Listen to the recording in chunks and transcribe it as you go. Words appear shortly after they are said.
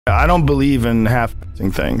I don't believe in half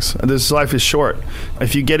things. This life is short.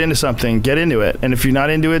 If you get into something, get into it. And if you're not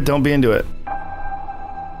into it, don't be into it.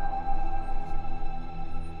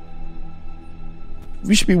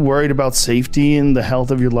 You should be worried about safety and the health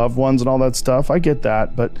of your loved ones and all that stuff. I get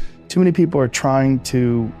that, but too many people are trying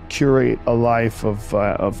to curate a life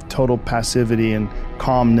of total passivity and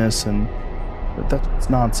calmness, and that's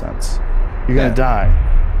nonsense. You're gonna die.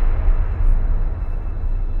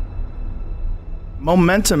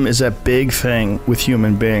 Momentum is a big thing with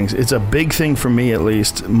human beings. It's a big thing for me, at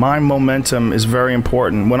least. My momentum is very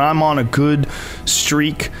important. When I'm on a good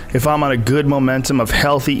streak, if I'm on a good momentum of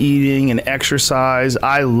healthy eating and exercise,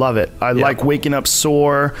 I love it. I like waking up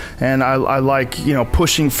sore, and I like,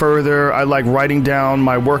 pushing further. I like writing down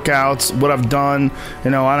my workouts, what I've done,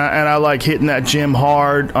 and I like hitting that gym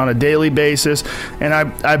hard on a daily basis, and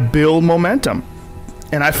I build momentum.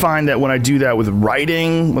 And I find that when I do that with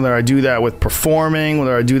writing, whether I do that with performing,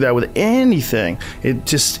 whether I do that with anything, it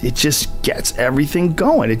just gets everything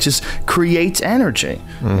going. It just creates energy.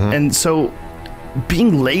 Mm-hmm. And so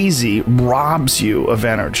being lazy robs you of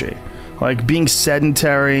energy. Like being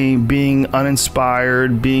sedentary, being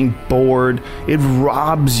uninspired, being bored, it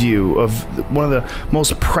robs you of one of the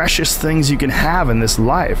most precious things you can have in this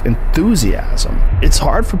life, enthusiasm. It's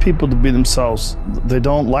hard for people to be themselves. They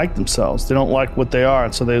don't like themselves. They don't like what they are,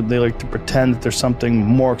 and so they like to pretend that there's something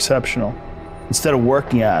more exceptional instead of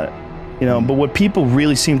working at it. But what people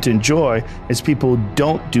really seem to enjoy is people who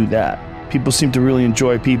don't do that. People seem to really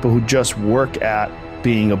enjoy people who just work at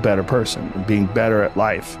being a better person, being better at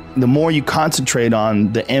life. The more you concentrate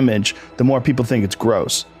on the image, the more people think it's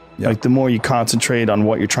gross. Yep. Like the more you concentrate on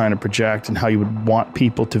what you're trying to project and how you would want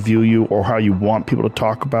people to view you or how you want people to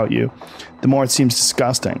talk about you, the more it seems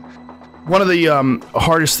disgusting. One of the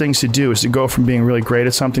hardest things to do is to go from being really great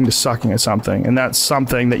at something to sucking at something. And that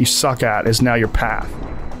something that you suck at is now your path.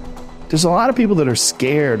 There's a lot of people that are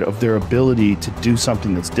scared of their ability to do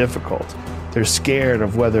something that's difficult. They're scared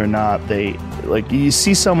of whether or not you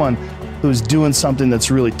see someone who's doing something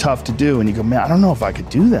that's really tough to do and you go, man, I don't know if I could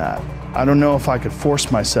do that. I don't know if I could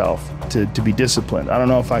force myself to be disciplined. I don't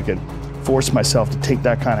know if I could force myself to take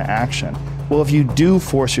that kind of action. Well, if you do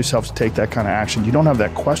force yourself to take that kind of action, you don't have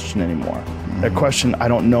that question anymore. That question, I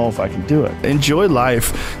don't know if I can do it. Enjoy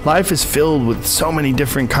life. Life is filled with so many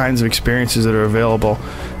different kinds of experiences that are available.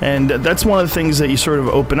 And that's one of the things that you sort of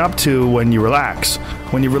open up to when you relax.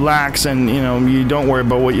 When you relax and, you don't worry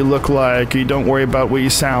about what you look like, you don't worry about what you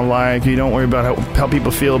sound like, you don't worry about how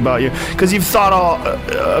people feel about you. Because you've thought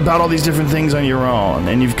about all these different things on your own,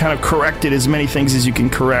 and you've kind of corrected as many things as you can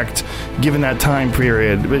correct given that time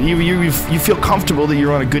period. But you feel comfortable that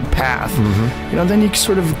you're on a good path. Mm-hmm. Then you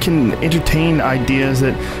sort of can entertain ideas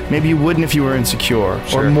that maybe you wouldn't if you were insecure.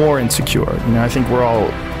 Sure. Or more insecure. I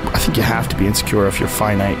think you have to be insecure if you're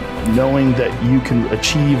finite. Knowing that you can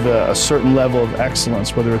achieve a certain level of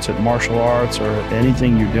excellence, whether it's at martial arts or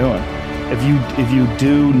anything you're doing. If you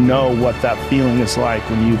do know what that feeling is like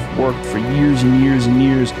when you've worked for years and years and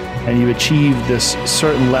years and you've achieved this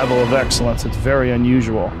certain level of excellence, it's very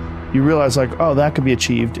unusual. You realize that could be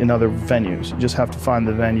achieved in other venues. You just have to find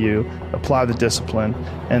the venue, apply the discipline,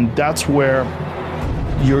 and that's where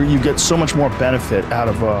you get so much more benefit out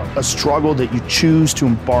of a struggle that you choose to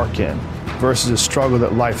embark in versus a struggle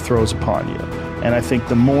that life throws upon you. And I think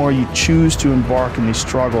the more you choose to embark in these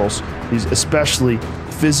struggles, these especially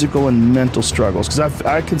physical and mental struggles, because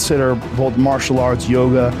I consider both martial arts,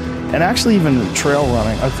 yoga, and actually even trail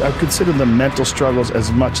running, I consider the mental struggles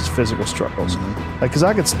as much as physical struggles. Because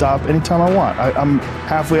I could stop anytime I want. I'm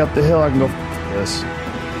halfway up the hill, I can go, this,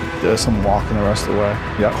 I'm walking the rest of the way.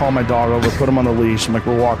 Yeah. Call my dog over, put him on the leash. I'm like,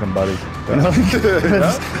 we're walking, buddy.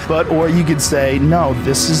 Or you could say, no,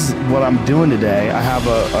 this is what I'm doing today. I have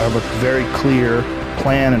a very clear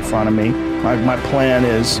plan in front of me. My plan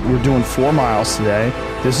is we're doing 4 miles today.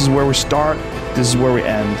 This is where we start. This is where we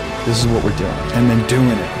end. This is what we're doing. And then doing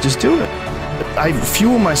it. Just do it. I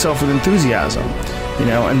fuel myself with enthusiasm.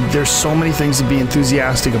 And there's so many things to be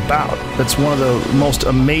enthusiastic about. That's one of the most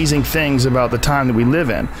amazing things about the time that we live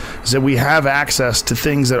in, is that we have access to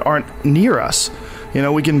things that aren't near us.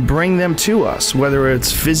 We can bring them to us, whether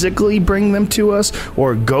it's physically bring them to us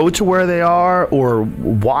or go to where they are or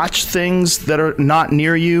watch things that are not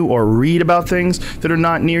near you or read about things that are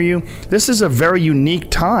not near you. This is a very unique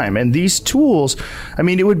time. And these tools,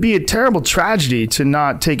 it would be a terrible tragedy to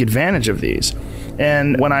not take advantage of these.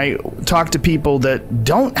 And when I talk to people that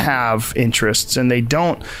don't have interests and they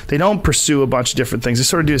don't pursue a bunch of different things, they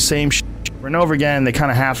sort of do the same shit over and over again. They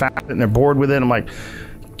kind of half-ass it and they're bored with it. I'm like,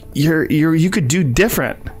 you could do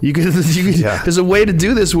different. You could there's a way to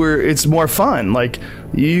do this where it's more fun. Like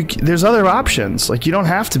there's other options. Like you don't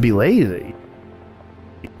have to be lazy.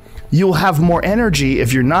 You'll have more energy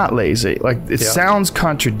if you're not lazy. Like it sounds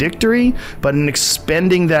contradictory, but in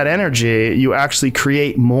expending that energy, you actually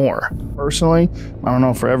create more. Personally, I don't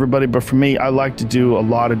know for everybody, but for me, I like to do a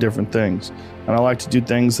lot of different things. And I like to do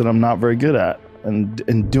things that I'm not very good at. And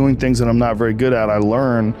in doing things that I'm not very good at, I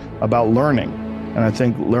learn about learning. And I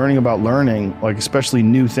think learning about learning, like especially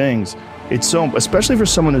new things, it's so, especially for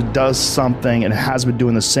someone who does something and has been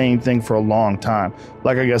doing the same thing for a long time.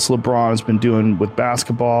 Like I guess LeBron has been doing with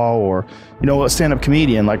basketball, or, you know, a stand-up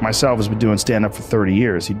comedian like myself has been doing stand-up for 30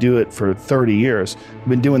 years. You do it for 30 years. I've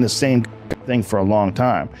been doing the same thing for a long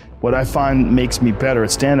time. What I find makes me better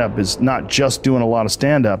at stand-up is not just doing a lot of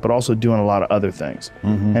stand-up, but also doing a lot of other things.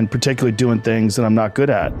 And particularly doing things that I'm not good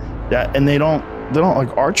at. And they don't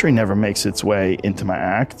like archery never makes its way into my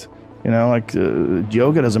act. You know, like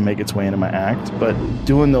yoga doesn't make its way into my act, but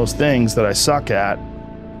doing those things that I suck at,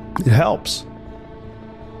 it helps.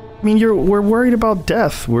 I mean, we're worried about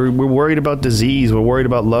death. We're worried about disease. We're worried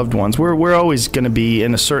about loved ones. We're always going to be,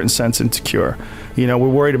 in a certain sense, insecure. You know, we're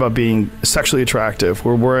worried about being sexually attractive.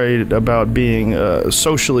 We're worried about being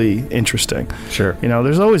socially interesting. Sure. You know,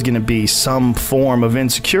 there's always going to be some form of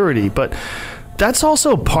insecurity, but that's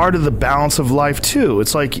also part of the balance of life too.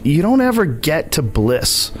 It's like you don't ever get to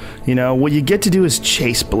bliss. You know, what you get to do is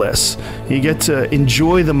chase bliss. You get to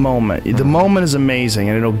enjoy the moment. The moment is amazing,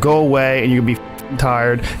 and it'll go away, and you'll be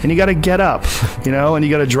tired, and you got to get up, you know, and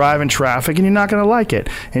you got to drive in traffic, and you're not going to like it,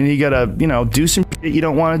 and you got to, you know, do some shit you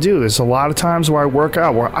don't want to do. There's a lot of times where I work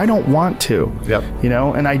out where I don't want to, you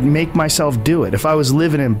know, and I make myself do it. If I was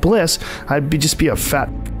living in bliss, I'd just be a fat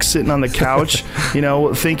sitting on the couch, you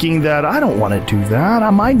know, thinking that I don't want to do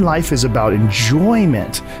that. My life is about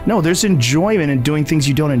enjoyment. No, there's enjoyment in doing things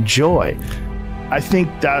you don't enjoy. I think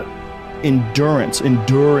that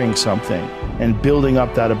enduring something and building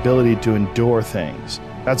up that ability to endure things,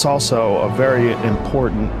 that's also a very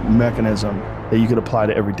important mechanism that you could apply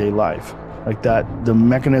to everyday life. Like that, the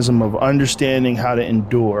mechanism of understanding how to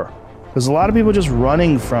endure. Because a lot of people are just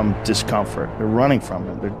running from discomfort. They're running from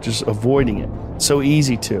it. They're just avoiding it. It's so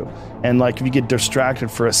easy to. And like if you get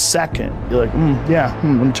distracted for a second, you're like, let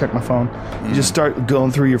me check my phone. You just start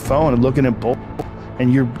going through your phone and looking at both,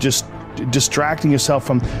 and you're just distracting yourself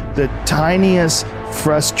from the tiniest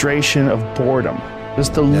frustration of boredom.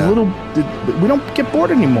 Just the little, we don't get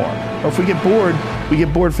bored anymore. Or if we get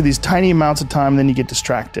bored for these tiny amounts of time, then you get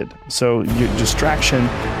distracted. So your distraction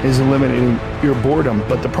is eliminating your boredom.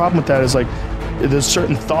 But the problem with that is like, there's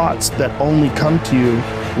certain thoughts that only come to you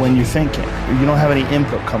when you're thinking. You don't have any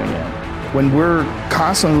input coming in. When we're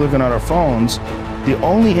constantly looking at our phones, the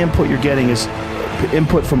only input you're getting is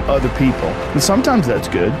input from other people. And sometimes that's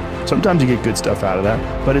good. Sometimes you get good stuff out of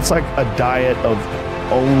that. But it's like a diet of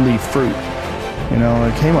only fruit. You know,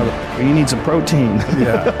 like, hey, mother, you need some protein.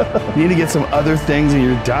 Yeah. You need to get some other things in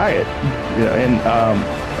your diet. You know, and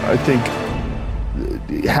I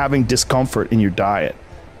think having discomfort in your diet,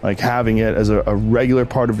 like having it as a regular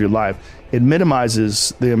part of your life, it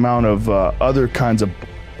minimizes the amount of other kinds of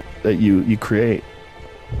that you create.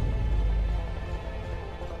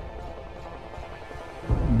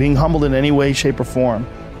 Being humbled in any way, shape, or form,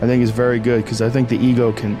 I think is very good, because I think the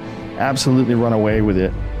ego can absolutely run away with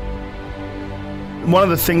it. One of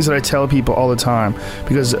the things that I tell people all the time,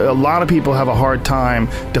 because a lot of people have a hard time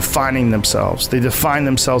defining themselves. They define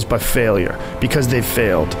themselves by failure because they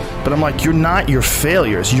failed. But I'm like, you're not your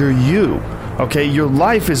failures, you're you. Okay, your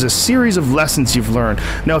life is a series of lessons you've learned.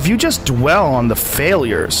 Now, if you just dwell on the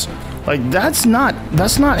failures, like that's not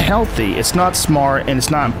healthy. It's not smart, and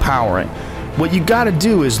it's not empowering. What you got to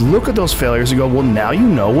do is look at those failures and go, well, now you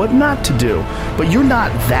know what not to do. But you're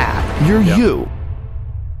not that. You're you.